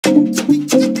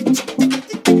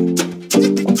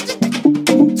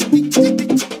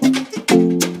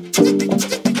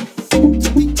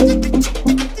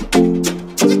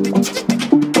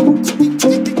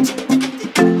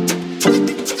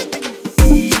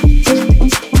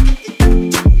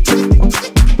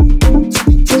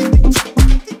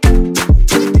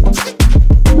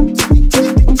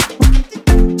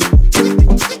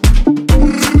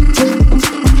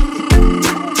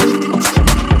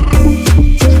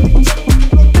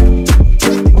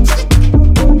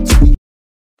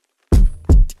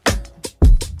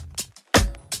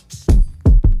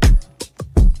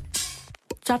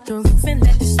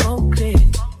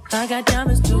got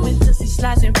diamonds doing pussy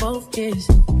slides in both ears.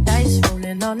 Dice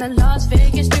rolling on the Las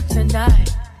Vegas strip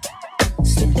tonight.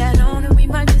 Slip that on and we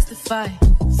might miss the fight.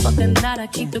 Fucking night, I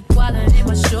keep the wallet in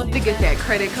my short. To get that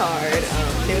credit card,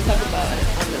 they were talking about it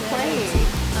on the plane.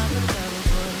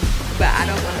 But I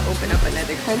don't want to open up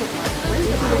another credit card.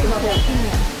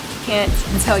 Can't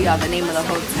tell y'all the name of the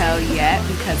hotel yet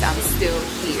because I'm still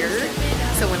here.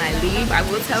 So when I leave, I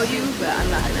will tell you, but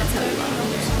I'm not gonna tell you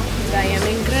all. I am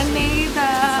in Grenada.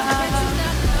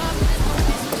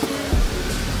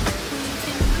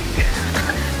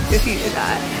 This is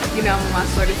shot. You know, I'm in my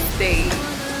sort of state.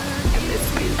 I miss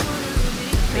you.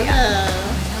 But yeah.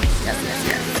 Yes, yes,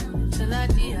 yes.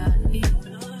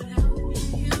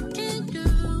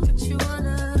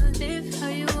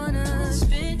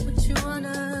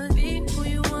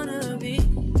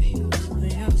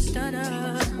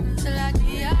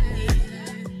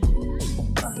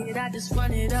 I just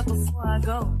run it up before I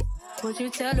go. Would you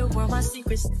tell the world my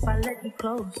secrets if I let you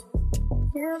close?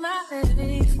 Feel my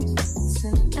face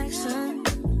in action.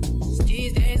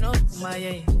 These days, no, my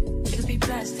niggas be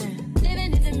blasting.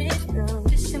 Living in the middle,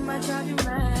 this shit might drive you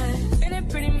mad. Feeling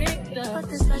pretty mixed up, but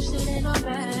this life shit ain't all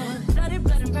bad. Bloody,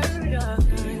 blood and murder,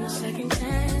 no second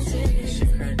chances.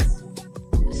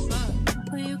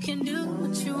 Well, you can do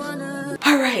what you wanna.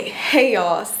 Alright, hey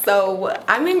y'all, so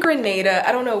I'm in Grenada.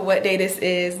 I don't know what day this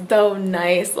is, though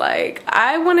nice. Like,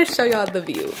 I want to show y'all the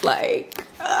view. Like,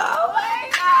 oh my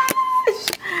gosh!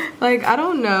 Like, I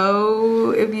don't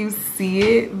know if you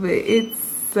see it, but it's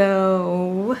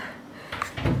so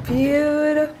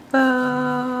beautiful.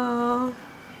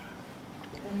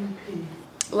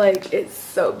 Like, it's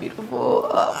so beautiful.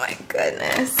 Oh my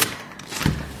goodness.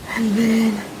 And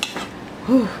then,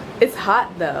 whew, it's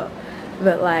hot though,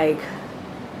 but like,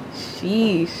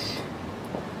 sheesh,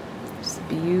 it's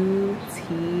beautiful.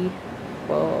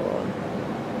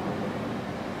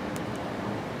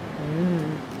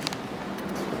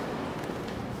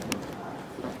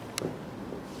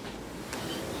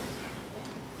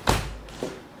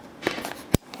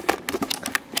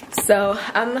 So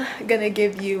I'm gonna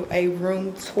give you a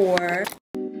room tour.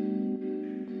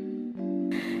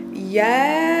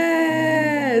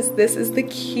 Yes, this is the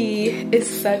key. It's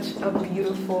such a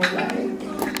beautiful like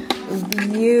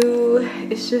view.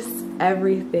 It's just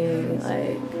everything.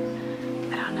 Like,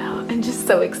 I don't know. I'm just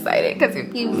so excited because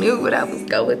if you knew what I was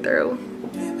going through.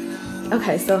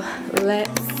 Okay, so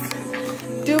let's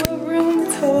do a room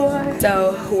tour.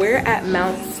 So we're at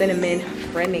Mount Cinnamon,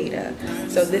 Grenada.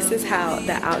 So this is how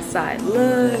the outside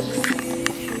looks.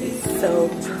 It's so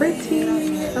pretty.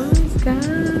 Oh my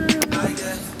god.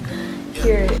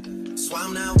 Here. So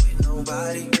I'm not with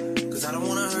nobody, cause I don't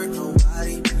wanna hurt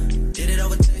nobody. Did it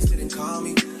over text, didn't call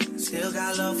me. Still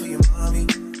got love for your mommy.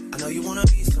 I know you wanna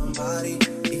be somebody,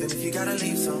 even if you gotta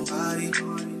leave somebody.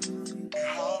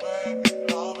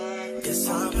 Yes,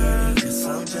 I'm hurting, yes,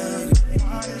 I'm jaded.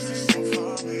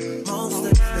 Most of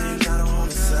the things I don't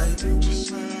wanna say.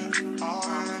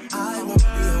 I won't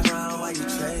be around while you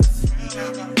chase.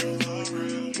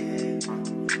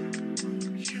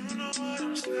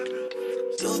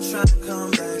 You'll try to come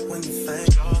back when you faint.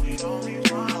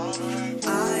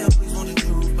 I always want the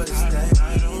truth, but it's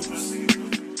dangerous.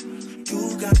 You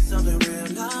got something real,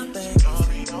 not fake.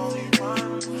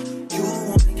 You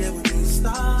wanna get with me,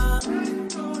 stop.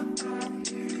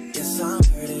 Yes, I'm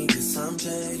hurting, yes, I'm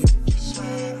jaded.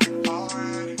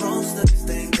 Most of these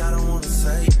things I don't wanna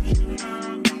say.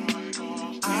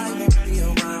 I won't be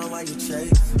around while you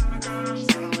chase.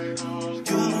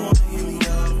 You wanna hear me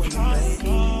up when you make it.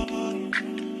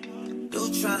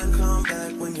 You'll try to come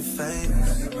back when you're famous.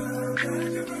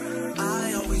 I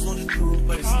always want the truth,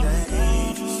 but it's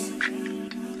dangerous.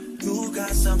 You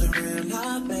got something real,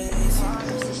 not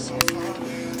basic.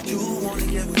 You wanna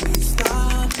get with me,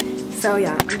 stop. So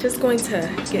yeah, I'm just going to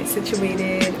get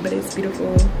situated, but it's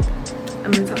beautiful.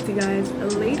 I'm gonna talk to you guys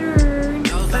later.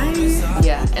 Bye.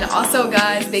 Yeah, and also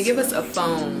guys, they give us a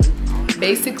phone.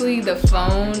 Basically, the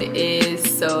phone is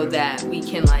so that we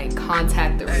can like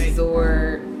contact the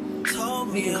resort.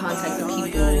 We can contact the people.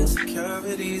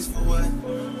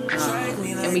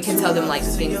 And we can tell them like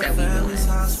the things that we want.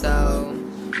 So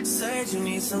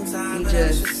we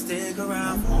just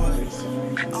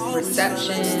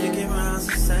reception.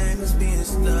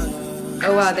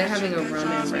 Oh wow, they're having a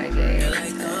run-in right there.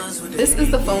 This is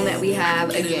the phone that we have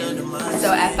again.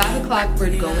 So at 5 o'clock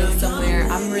we're going somewhere.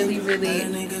 I'm really, well,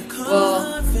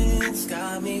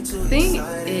 the thing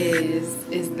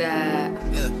is that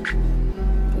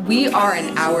we are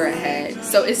an hour ahead.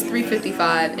 So it's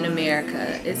 3:55 in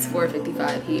America. It's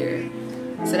 4:55 here.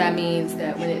 So that means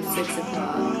that when it's 6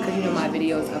 o'clock, because you know my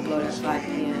videos upload at 5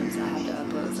 p.m. so I have to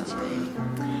upload something.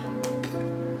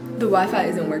 The Wi-Fi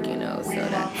isn't working though, so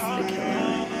that's the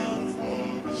killer.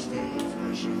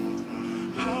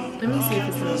 Let me see if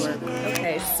it's gonna work.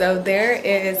 Okay, so there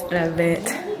is an event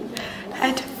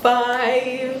at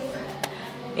 5,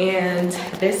 and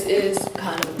this is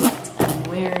kind of what I'm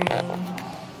wearing.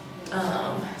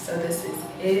 So this is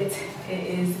it.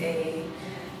 It is a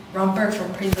romper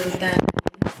from Pringles Down,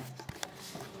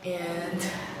 and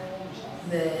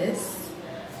this.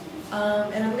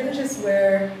 And I'm gonna just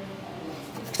wear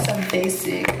some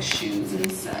basic shoes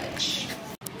and such.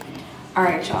 All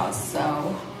right, y'all,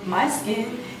 so my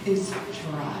skin is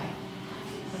dry.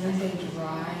 When I say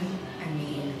dry, I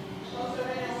mean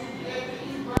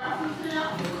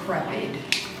decrepit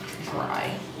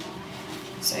dry.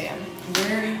 So yeah,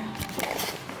 we're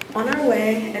on our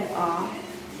way and off.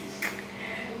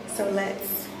 So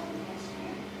let's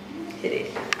hit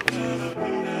it.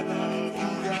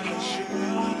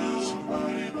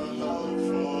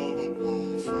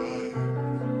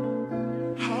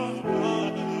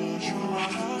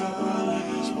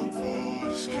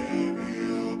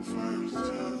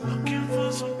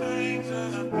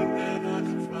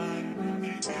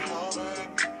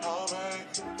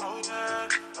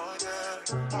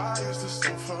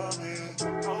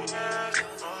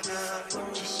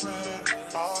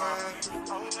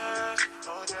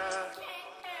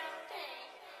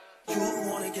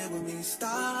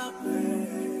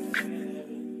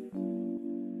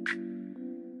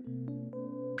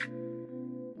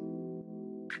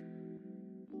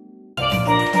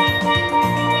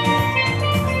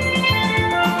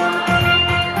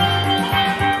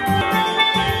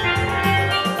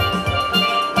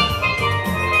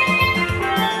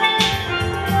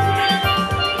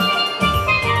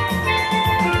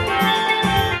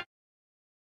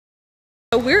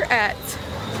 We're at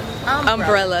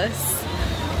Umbrellas,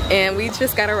 and we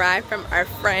just got a ride from our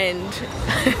friend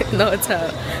in the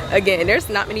hotel. Again, there's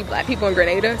not many black people in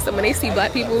Grenada, so when they see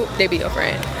black people, they be your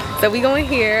friend. So we going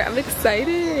here. I'm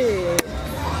excited.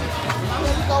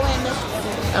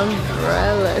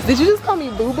 Umbrellas. Did you just call me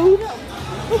boo boo?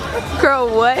 Girl,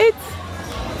 what?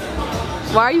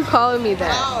 Why are you calling me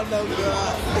that? I don't know,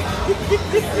 girl.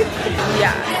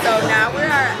 Yeah, so now we're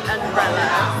at Umbrella.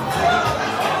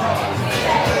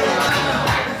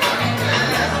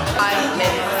 5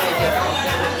 minutes.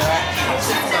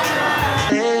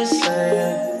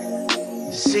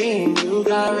 Seeing you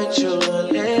got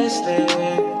ritualistic.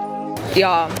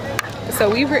 Y'all, so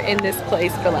we were in this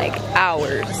place for like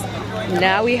hours.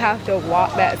 Now we have to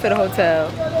walk back to the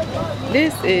hotel.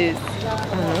 This is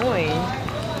annoying.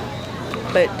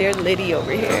 But they're litty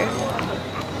over here.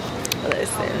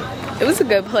 Listen, it was a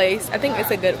good place. I think it's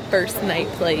a good first night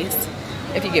place,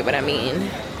 if you get what I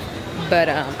mean. But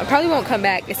I probably won't come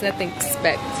back. It's nothing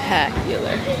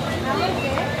spectacular.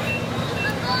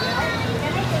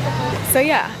 So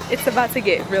yeah, it's about to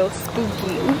get real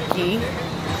spooky ooky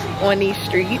on these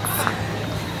streets.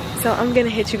 So I'm gonna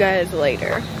hit you guys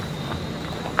later.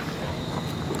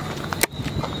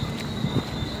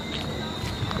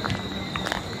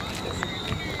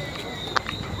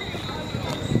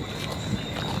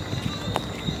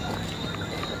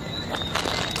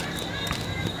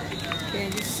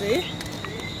 Can you see?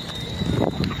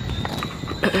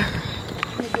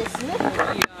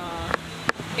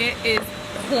 It is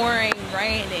pouring,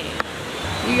 raining.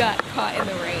 We got caught in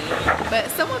the rain.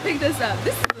 But someone picked us up.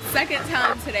 This is the second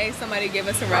time today somebody gave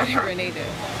us a ride in Grenada.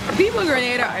 The people in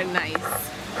Grenada are nice.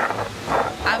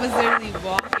 I was literally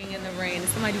walking in the rain and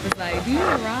somebody was like, do you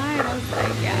want a ride? I was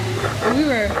like, yeah. And we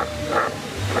were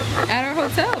at our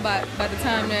hotel by the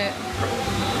time that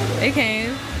they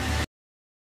came.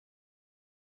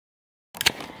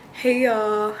 Hey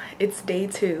y'all, it's day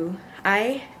 2.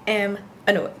 I am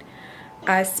annoyed.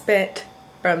 I spent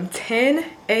from 10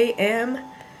 a.m.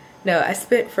 No, I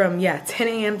spent from 10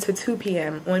 a.m. to 2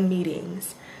 p.m. on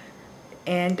meetings.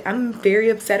 And I'm very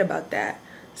upset about that.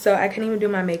 So I couldn't even do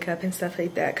my makeup and stuff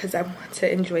like that because I want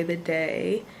to enjoy the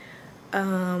day.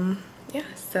 Yeah,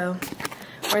 so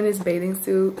we're in this bathing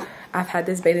suit. I've had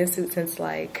this bathing suit since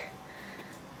like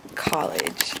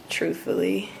college,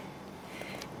 truthfully.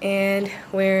 And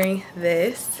wearing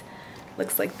this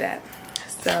looks like that.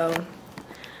 So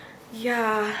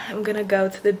yeah, I'm gonna go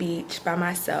to the beach by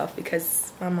myself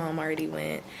because my mom already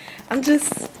went. I'm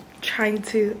just trying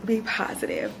to be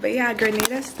positive. But yeah,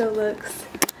 Grenada still looks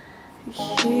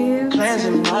cute.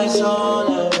 Cleansing my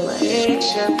soul of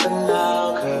addiction for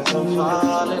now, 'cause I'm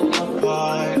falling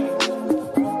apart.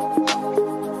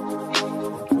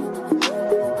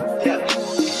 Yeah,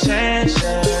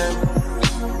 tension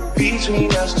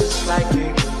between us just like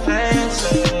big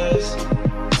fences.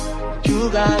 You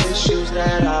got issues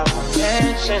that I won't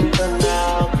mention for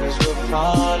now, 'cause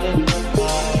falling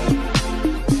apart.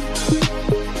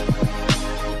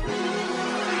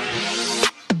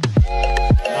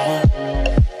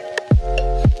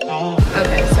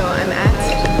 Okay, so I'm at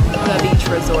the beach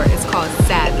resort. It's called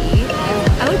Savvy.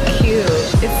 I look cute.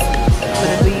 It's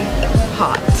literally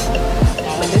hot.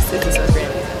 But this is the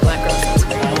sunscreen. Black girl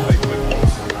sunscreen.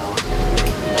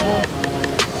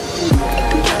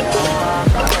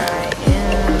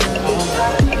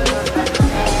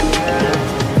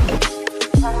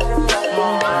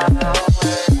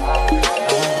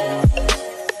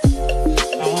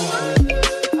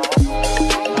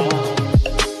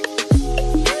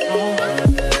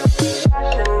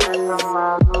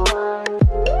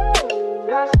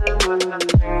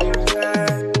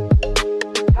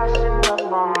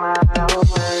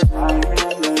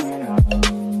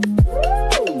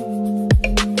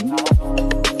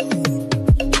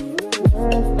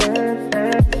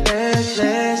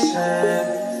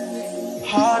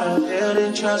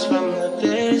 Trust from the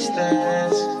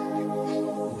distance.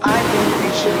 I can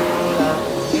reach you love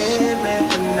him and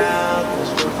for now,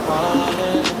 'cause we're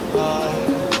falling apart.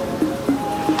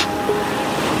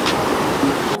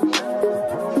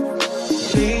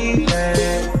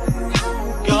 Leaving,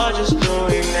 you're just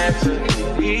doing that to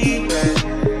leave it.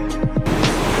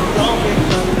 Don't pick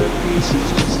up the pieces,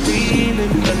 just leave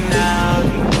it for now.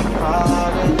 You're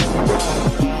falling apart.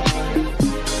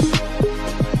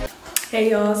 Hey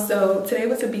y'all, so today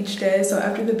was a beach day. So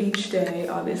after the beach day,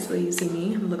 obviously you see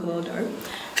me, I look a little dark.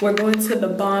 We're going to the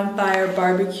Bonfire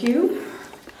barbecue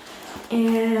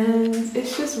and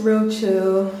it's just real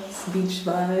chill, it's beach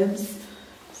vibes.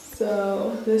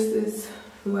 So this is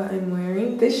what I'm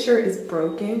wearing. This shirt is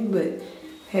broken, but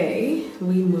hey,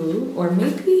 we move. Or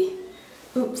maybe,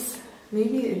 oops,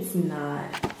 maybe it's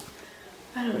not.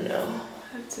 I don't know,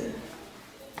 I have to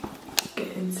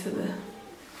get into the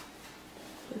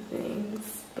things,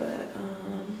 but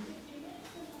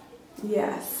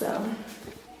yeah, so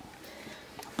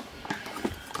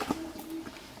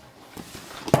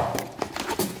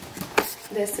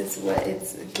this is what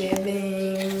it's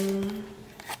giving.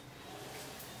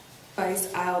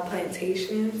 Ice Isle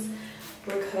Plantations,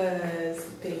 because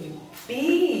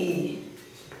baby,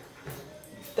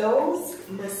 those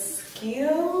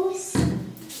mosquitoes,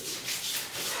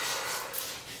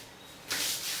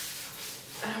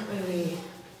 I don't really,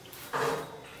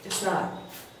 it's not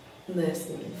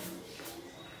listening,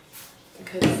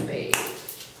 because babe,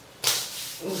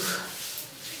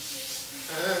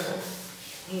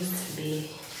 needs to be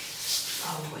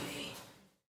away.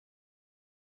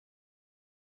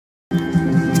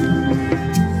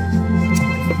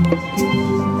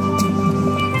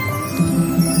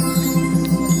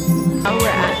 Now we're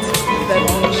at the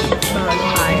beach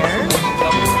bonfire.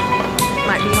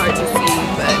 Might be hard to see,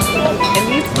 but in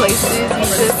these places you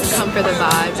just come for the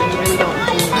vibes and you really don't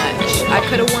do much. I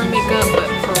could have worn makeup, but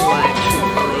for what,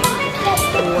 truthfully?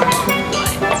 For what?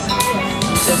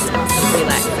 Just some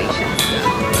relaxation stuff.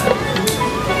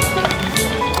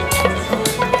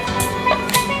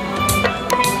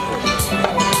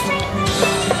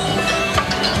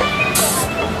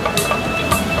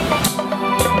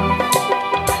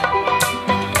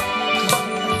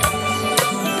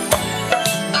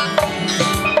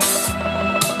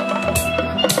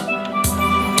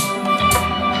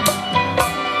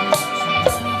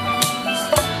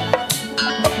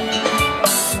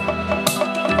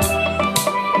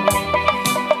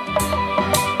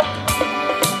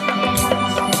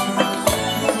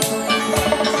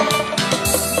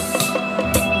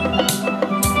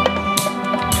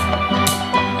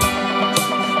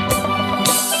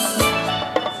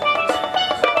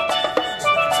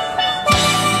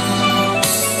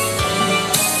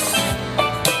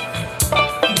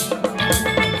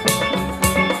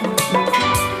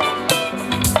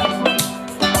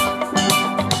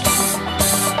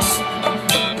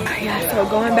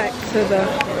 Going back to the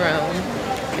room,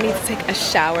 I need to take a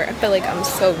shower. I feel like I'm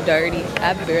so dirty.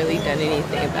 I've barely done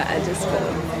anything, but I just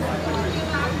feel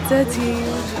dirty.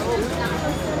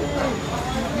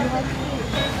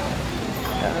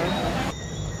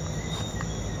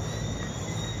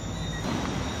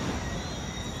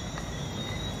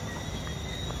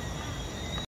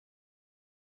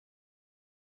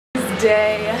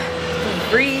 Day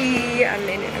 3, I'm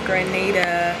in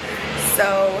Grenada.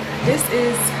 So this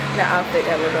is the outfit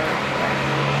that we're going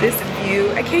for. This view,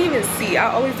 I can't even see.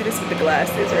 I always do this with the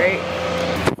glasses, right?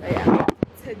 So yeah,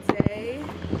 today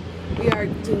we are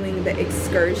doing the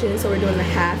excursion. So we're doing the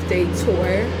half-day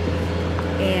tour.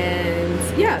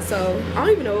 And yeah, so I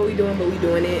don't even know what we're doing, but we're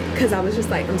doing it because I was just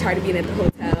like, I'm tired of being at the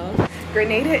hotel.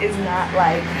 Grenada is not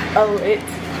like a lit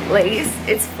place.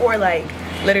 It's for like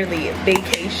literally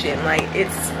vacation. Like,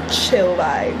 it's chill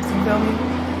vibes, you feel me?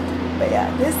 But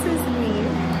yeah, this is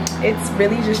me. It's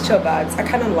really just chill vibes. I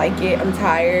kind of like it. I'm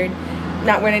tired,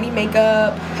 not wearing any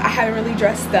makeup. I haven't really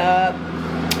dressed up,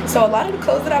 so a lot of the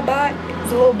clothes that I bought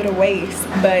is a little bit of waste,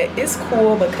 but it's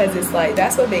cool because it's like,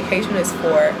 that's what vacation is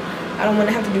for. I don't want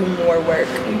to have to do more work,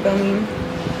 you feel me?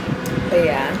 But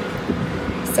yeah,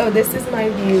 so this is my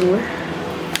view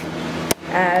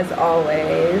as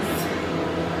always.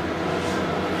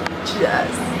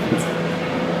 Just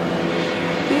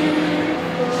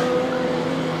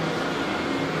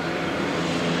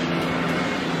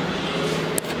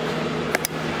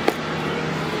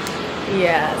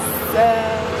yeah, so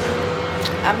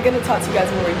I'm gonna talk to you guys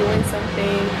when we're doing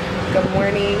something. Good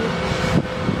morning.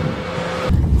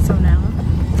 So now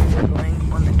we're going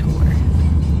on the tour.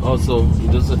 Oh, so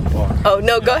you just oh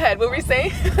no, go ahead. What were you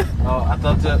saying? Oh, I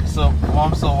thought so,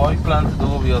 Mom. So what we plan to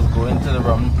do? We are going to the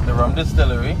rum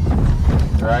distillery,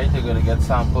 right? You're gonna get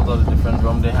samples of the different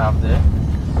rum they have there.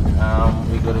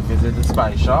 We're gonna visit the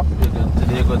spice shop.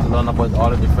 Today we're going to learn about all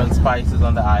the different spices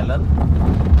on the island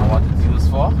and what it's used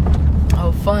for.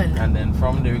 Oh, fun. And then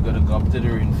from there we're gonna go up to the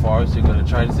rainforest. You're gonna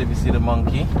try to see if you see the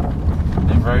monkey.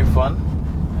 They're very fun.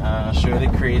 Show you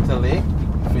the Crater Lake,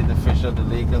 feed the fish at the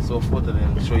lake and so forth, and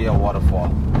then show you a waterfall,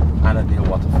 Anderdale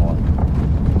Waterfall.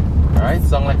 Alright,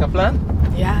 sound like a plan?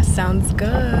 Yeah, sounds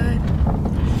good.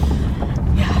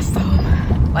 Yeah, so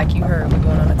like you heard, we're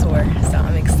going on a tour, so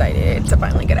I'm excited to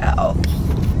finally get out.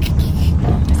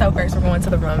 So first we're going to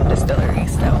the rum distillery,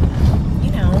 so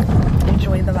you know,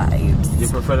 enjoy the vibes. Do you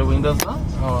prefer the windows now?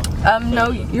 Or? No,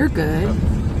 you're good.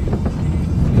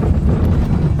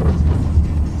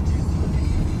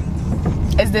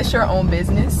 Is this your own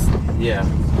business? Yeah.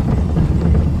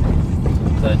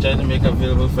 So I tried to make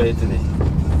available for you today.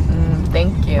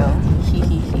 Thank you.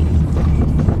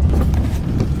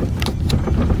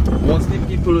 Mostly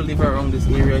people who live around this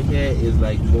area here is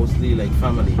like mostly like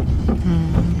family.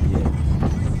 Yeah.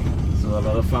 So a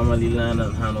lot of family land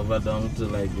and hand over down to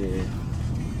like the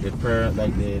parent,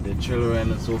 like the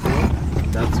children and so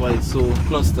forth. That's why it's so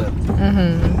clustered.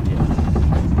 Yeah.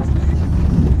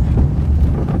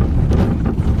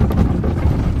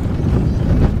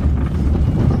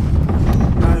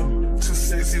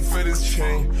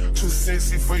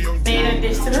 Grenada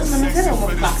Distillers Limited, and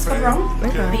we're Blackspur Rum,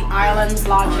 the island's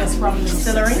largest rum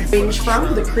distillery. Range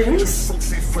from the creams,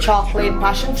 chocolate,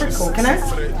 passion fruit, coconut.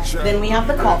 Then we have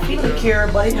the coffee liqueur,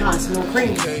 but it has no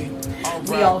cream.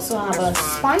 We also have a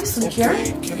spice liqueur,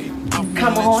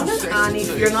 Camahon, and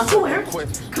if you're not aware,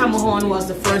 Camahon was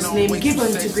the first name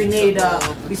given to Grenada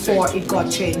before it got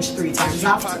changed 3 times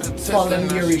after, following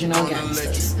the original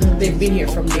gangsters. They've been here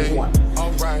from day one.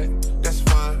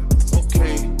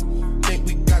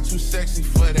 Sexy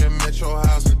for that metro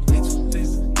house.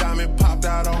 Diamond popped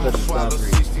out on the swallow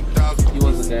 60,000. He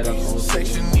was the guy that was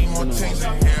section need more things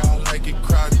in here. I like it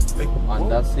crowded. on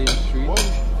that same street.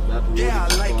 That road Yeah,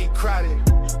 I like it crowded.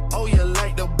 Oh, you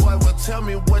like the boy? Well, tell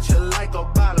me what you like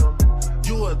about him.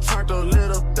 You a turned a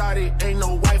little thotty, ain't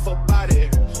no wife about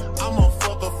it. I'ma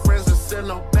fuck her friends and send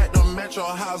them back to metro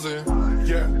housing.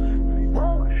 Yeah.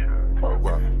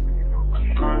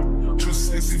 Too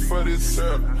sexy for this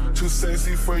syrup, too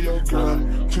sexy for your girl,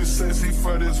 too sexy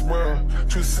for this world,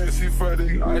 too sexy for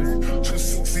the life, too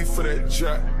sexy for that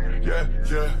jack. Yeah,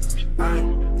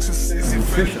 I'm too sexy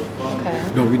for official.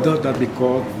 No, we do that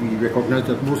because we recognize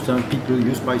that most time people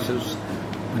use spices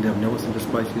and they have never seen the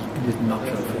spices in its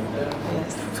natural form.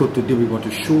 Yes. So today we want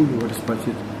to show you what the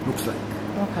spices looks like,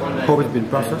 how it's been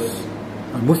processed,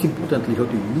 and most importantly how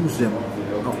to use them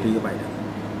after you buy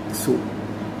them. So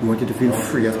we want you to feel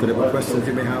free, ask whatever questions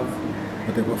you may have,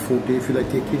 whatever photo you feel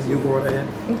like taking, you go right ahead.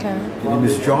 Okay. My name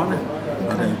is John,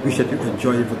 and I wish that you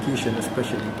enjoy your vacation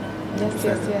especially. Yes.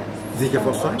 Is this your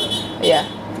first time? Yeah.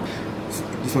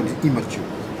 This one is immature.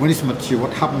 When it's mature,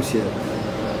 what happens here?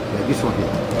 Like this one here,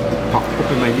 it pops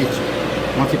open by nature.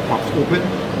 Once it pops open,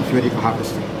 it's ready for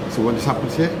harvesting. So when this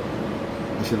happens here,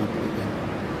 I should not do it again.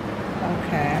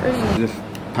 Okay. This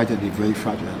title is very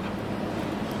fragile.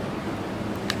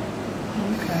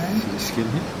 Okay. See the skin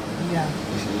here? Yeah.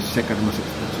 This is the second most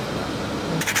expensive one.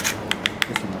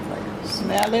 This one is like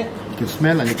Smell it. you can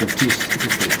smell and you can taste it.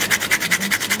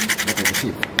 What I can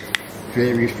see.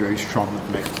 Very, very strong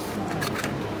nutmeg.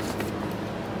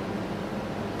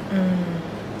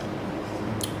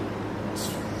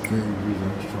 Very,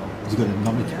 very strong. It's got a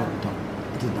numbness on the tongue.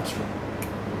 It is not strong.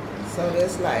 So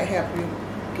this like help you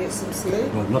get some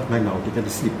sleep. No, nutmeg now to get the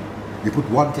sleep. You put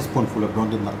 1 teaspoonful of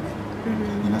grounded nutmeg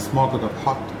in a small pot of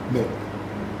hot milk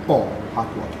or hot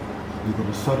water. You're going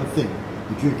to sort of thing.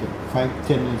 You drink it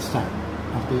 5-10 minutes time.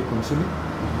 After you consume it,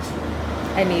 you sleep.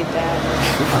 I need that.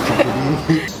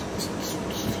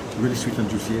 Really sweet and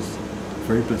juicy. It's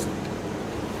very pleasant.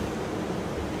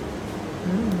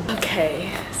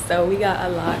 Okay, so we got a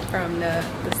lot from the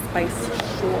spice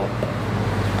shop.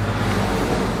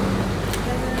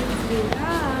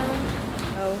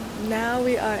 So now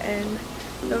we are in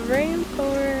the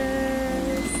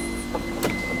rainforest.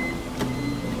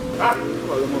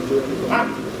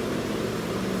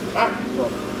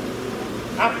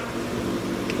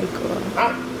 Okay, cool.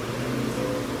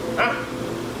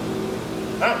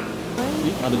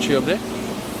 On the tree up there?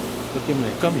 Look him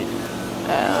there. Come here.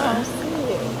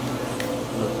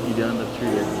 Look, he's on the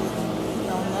tree there.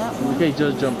 Okay,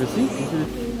 just jump. You see?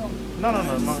 No, I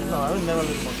will never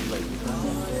let monkey like this.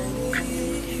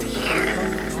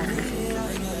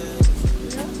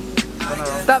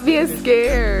 Stop being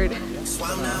scared. No,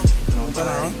 turn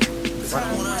around.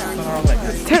 Turn around like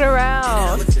this. Turn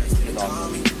around.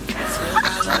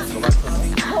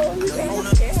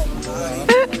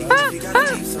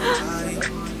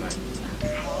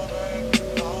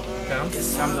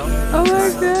 Calm down. Oh my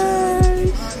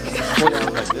gosh. Hold your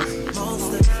arms like this.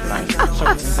 Nice. Show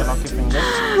me your finger.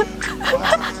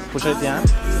 Push it down.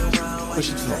 Push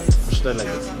it slow. Push it like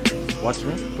this. Watch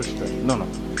me. Push it. No.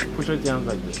 Push it down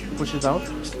like this. Push it out.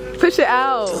 Push it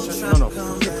out. No.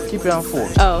 Keep your hand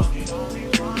forward. Oh.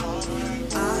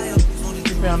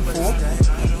 Keep your hand forward.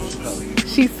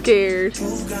 She's scared.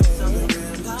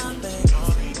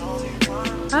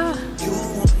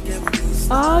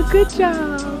 Oh, good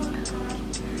job.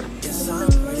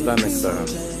 Stand next to her.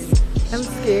 I'm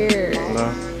scared. No.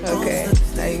 Okay.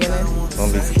 Are you gonna?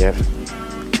 Don't be scared.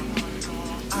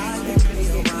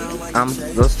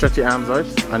 Just stretch your arms out.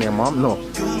 And your mom? No.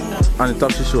 On the top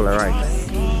of your shoulder, right?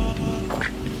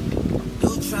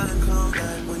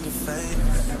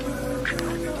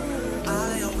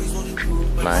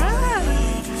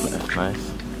 Nice.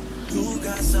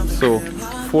 So,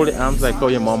 fold the arms like how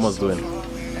your mom was doing.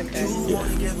 Okay. Yeah.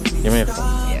 Give me a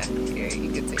phone. Yeah. Here, you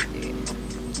can take it.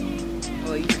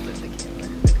 Well, you can put the camera.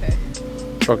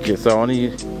 Okay. Okay, so I want you.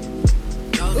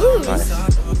 Ooh. Nice.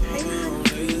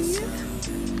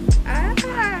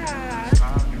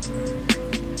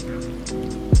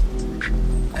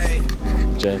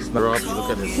 Just Rob, look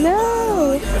at this.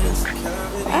 No.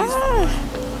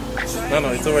 No,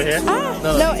 it's over here.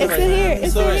 No, it's in here.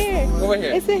 It's in here. Over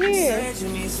here. It's in here.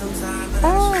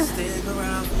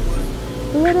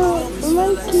 Little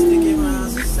monkey.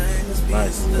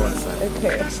 Nice. Go inside.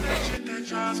 Okay.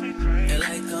 It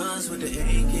like guns with the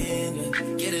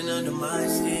aching, getting under my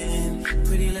skin.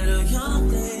 Pretty little young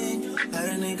thing, had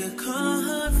a nigga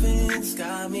convinced,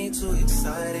 got me too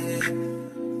excited.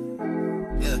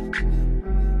 Yeah,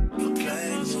 you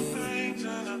play me.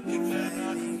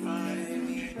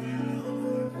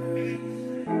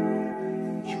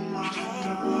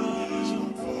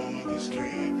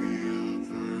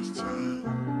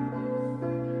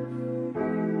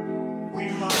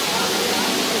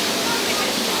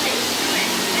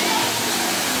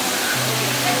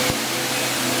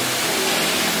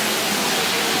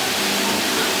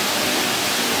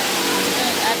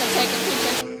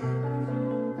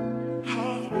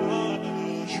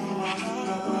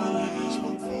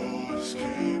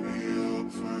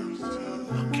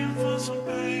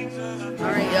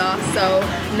 Alright, y'all, so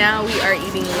now we are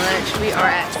eating lunch. We are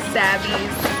at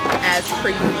Savvy's as per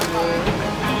usual.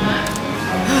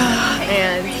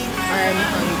 And I'm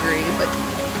hungry, but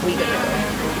we gotta go.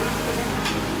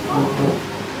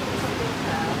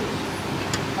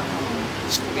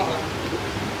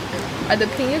 Are the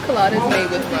pina coladas made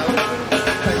with rum?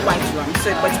 White rum, so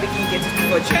but we can get it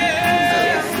virgin.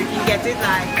 Yes, you can get it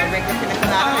like a regular pina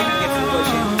colada, you can get it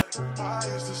virgin.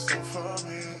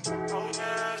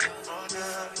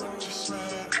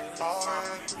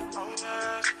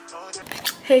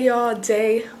 Hey y'all,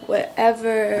 day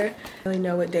whatever. I don't really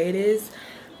know what day it is,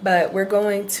 but we're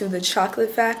going to the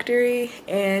chocolate factory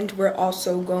and we're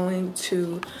also going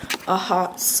to a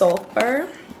hot sulfur.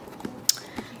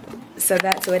 So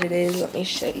that's what it is. Let me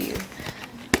show you.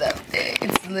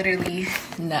 It's literally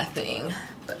nothing,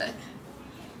 but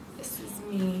this is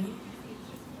me.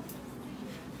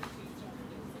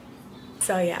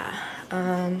 So yeah,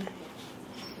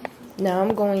 now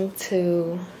I'm going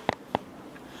to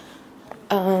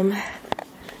go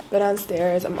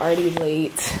downstairs. I'm already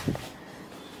late,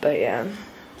 but yeah.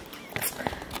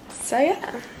 So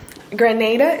yeah,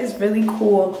 Grenada is really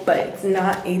cool, but it's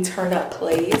not a turn up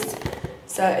place.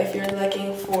 So if you're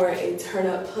looking for a turn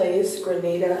up place,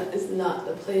 Grenada is not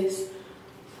the place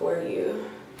for you.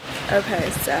 Okay,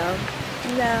 so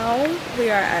now we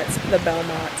are at the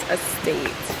Belmont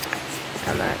Estate.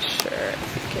 I'm not sure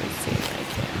if you can see my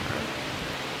camera.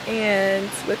 And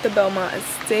with the Belmont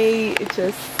Estate, it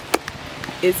just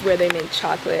is where they make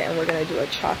chocolate, and we're gonna do a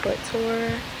chocolate tour.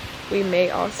 We may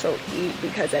also eat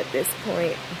because at this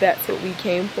point that's what we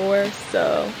came for.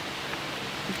 So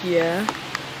yeah,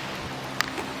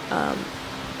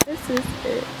 this is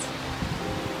it.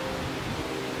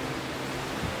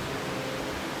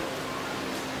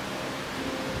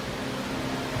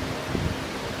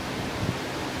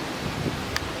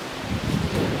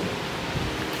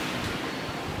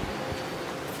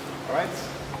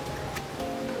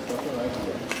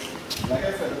 Like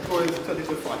I said, the tour is 30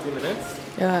 to 40 minutes.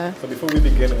 Yeah. So before we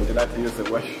begin, would you like to use the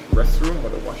restroom or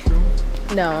the washroom?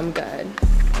 No, I'm good.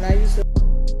 And I used to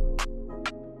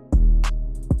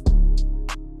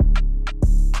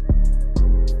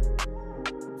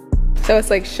So it's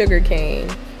like sugar cane.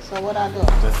 So what I do?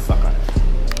 Just suck on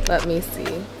it. Let me see.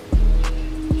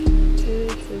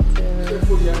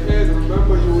 For your head,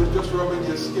 remember you were just rubbing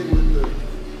your skin with the...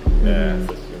 Yeah,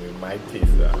 so you might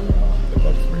taste the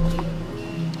bug spray.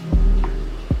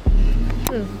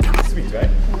 Sweet, right?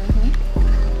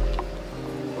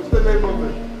 What's the name of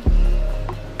it?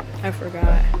 I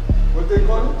forgot. What they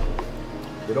call it?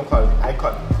 They don't call it, I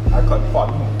cut pot.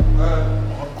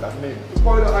 That's the name. It's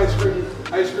called an ice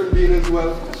cream bean as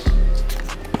well.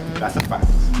 That's a fact.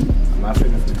 I'm not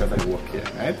saying this because I work here,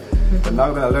 right? But now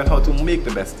we're going to learn how to make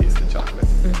the best tasting chocolate.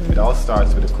 It all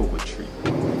starts with a cocoa tree.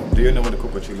 Do you know what a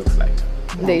cocoa tree looks like?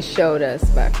 They showed us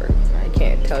backwards. I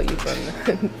can't tell you from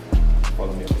the...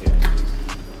 Follow me up here.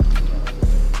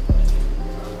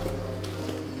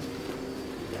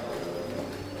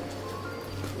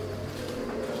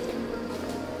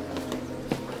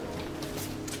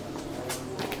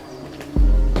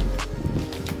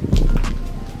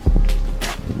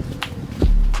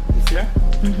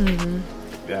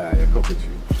 Yeah, your cocoa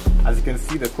tree. As you can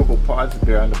see, the cocoa pods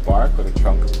bear on the bark or the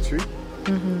trunk of the tree.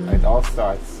 And it all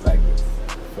starts like this.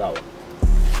 Flower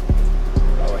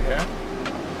here.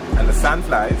 And the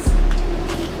sandflies,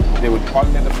 they would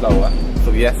pollinate the flower.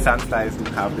 So yes, sandflies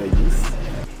do have their use.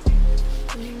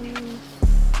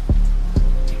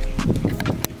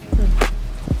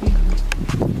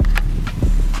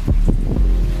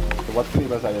 So what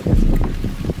flavors are you getting?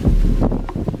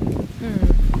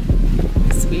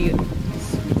 Sweet.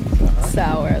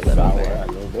 Sour a little Sour bit. a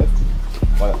little bit.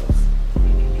 What else?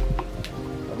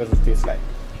 What does it taste like?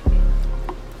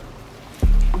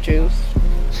 Juice.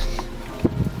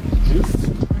 Juice?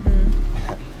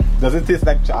 Does it taste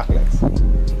like chocolate?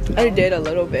 It did a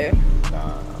little bit.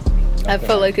 Nah. I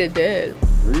felt like it did.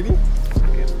 Really?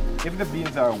 If the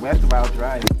beans are wet while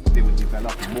dry, they would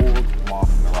develop mold, moss,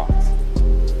 and rot.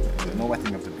 There's no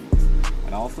wetting of the beans.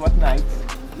 And also at night,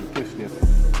 you push this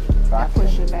back.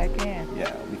 Push it back in.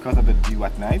 Yeah, because of the dew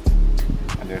at night,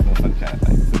 and there's no sunshine at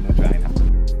night, so no drying happening.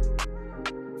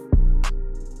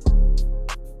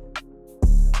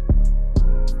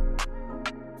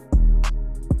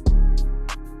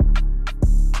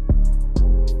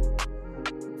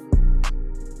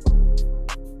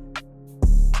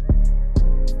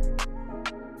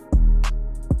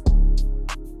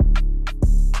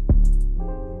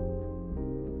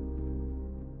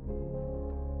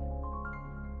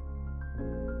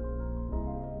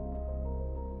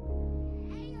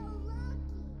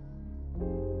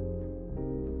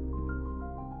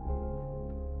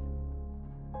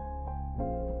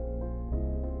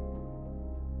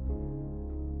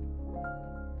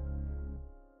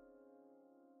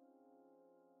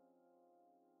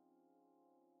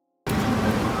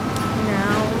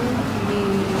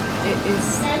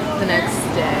 It's the next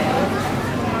day.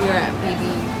 We're at BB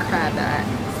Crab.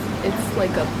 It's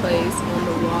like a place on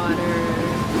the water.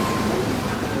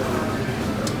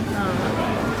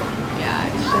 Yeah,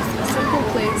 it's just a simple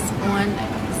place on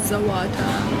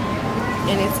Zawata,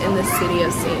 and it's in the city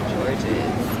of St.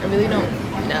 George's. I really don't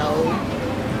know,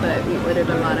 but we ordered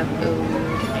a lot of food,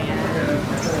 and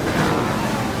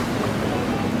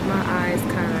my eyes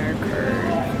kind of are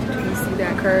curved. Do you see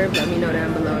that curve? Let me know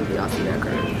down below if y'all see that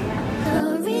curve.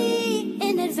 Sorry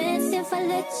in advance if I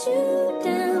let you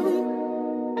down.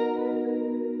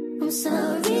 I'm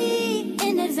sorry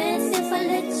in advance if I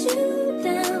let you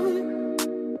down.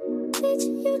 Did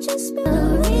you just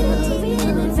sorry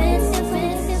in advance if I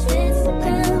let you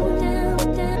down.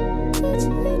 Did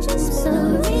you just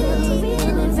sorry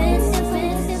in advance if I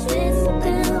let you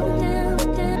down.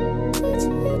 Did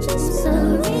you just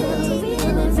sorry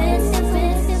in advance if I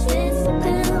let you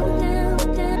down.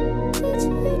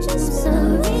 Did you just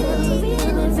sorry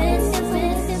in advance if I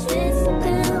let you down.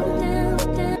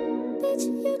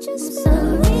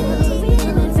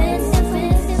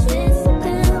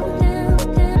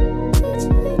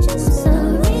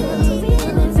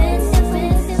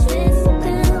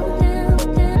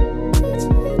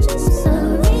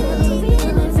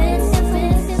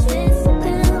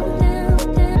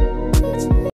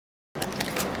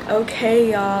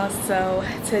 Okay, y'all, so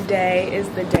today is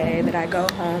the day that I go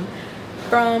home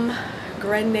from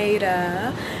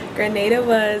Grenada. Grenada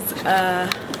was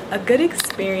a good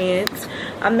experience.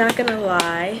 I'm not gonna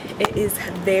lie, it is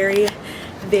very,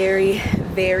 very,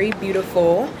 very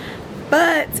beautiful.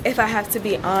 But if I have to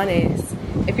be honest,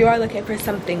 if you are looking for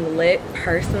something lit,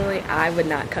 personally, I would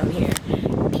not come here.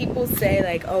 People say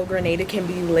like, oh, Grenada can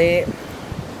be lit,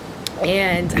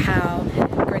 and how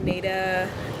Grenada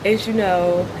is, you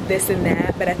know, this and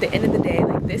that, but at the end of the day,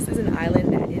 like, this is an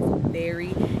island that is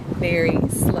very, very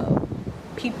slow.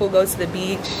 People go to the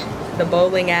beach, the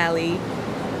bowling alley,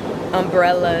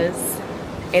 umbrellas,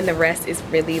 and the rest is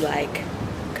really like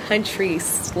country,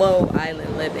 slow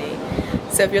island living.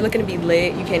 So if you're looking to be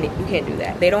lit, you can't do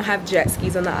that. They don't have jet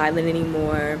skis on the island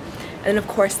anymore. And of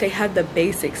course they have the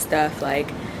basic stuff,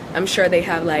 like I'm sure they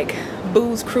have like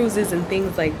booze cruises and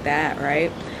things like that,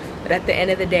 right? But at the end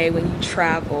of the day, when you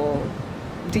travel,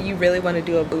 do you really want to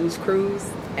do a booze cruise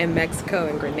in Mexico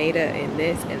and Grenada and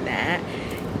this and that?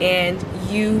 And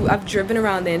I've driven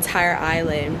around the entire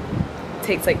island. It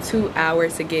takes like 2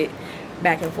 hours to get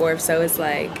back and forth. So it's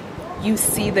like you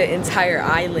see the entire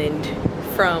island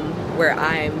from where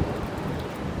I'm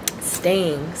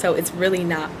staying. So it's really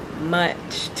not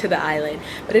much to the island,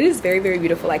 but it is very, very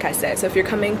beautiful, like I said. So if you're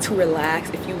coming to relax,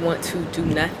 if you want to do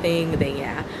nothing, then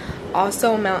yeah.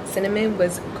 Also, Mount Cinnamon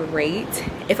was great.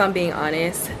 If I'm being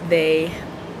honest, the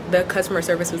customer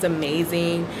service was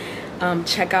amazing.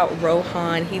 Check out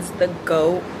Rohan, he's the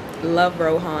GOAT. Love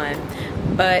Rohan.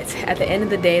 But at the end of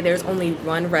the day, there's only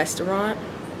one restaurant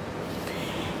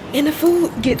and the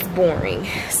food gets boring.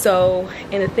 So,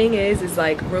 and the thing is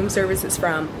like room service is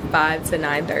from 5 to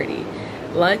 9:30.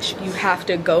 Lunch, you have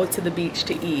to go to the beach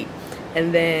to eat,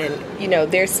 and then, you know,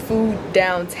 there's food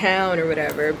downtown or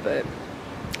whatever, but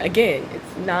again,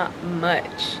 it's not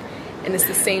much and it's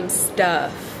the same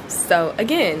stuff. So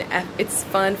again, it's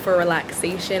fun for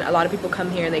relaxation. A lot of people come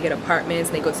here and they get apartments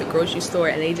and they go to the grocery store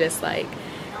and they just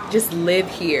live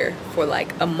here for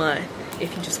like a month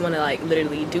if you just want to like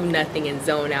literally do nothing and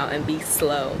zone out and be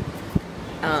slow,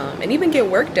 and even get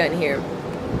work done here.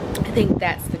 I think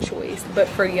that's the choice. But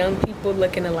for young people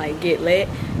looking to like get lit,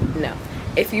 no.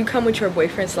 If you come with your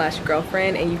boyfriend /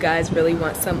 girlfriend and you guys really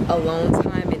want some alone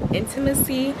time and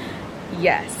intimacy,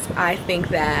 yes, I think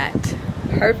that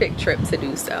perfect trip to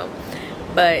do so.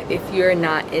 But if you're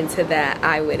not into that,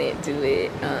 I wouldn't do it.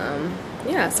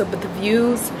 Yeah, so but the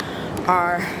views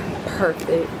are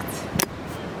perfect,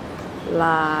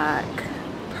 like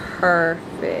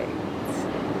perfect.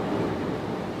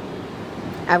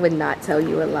 I would not tell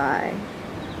you a lie.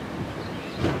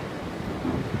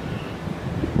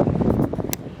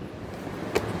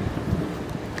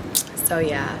 So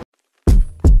yeah.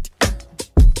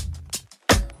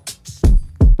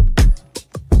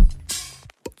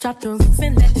 Drop the roof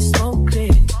and let the smoke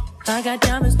clear. I got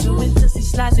diamonds doing pussy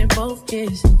slides in both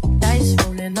ears. Dice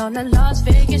rolling on the Las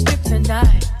Vegas strip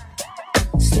tonight.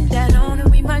 Slip that on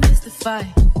and we might miss the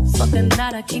fight. Fuck the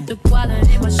night, I keep the wallet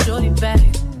in my shorty bag.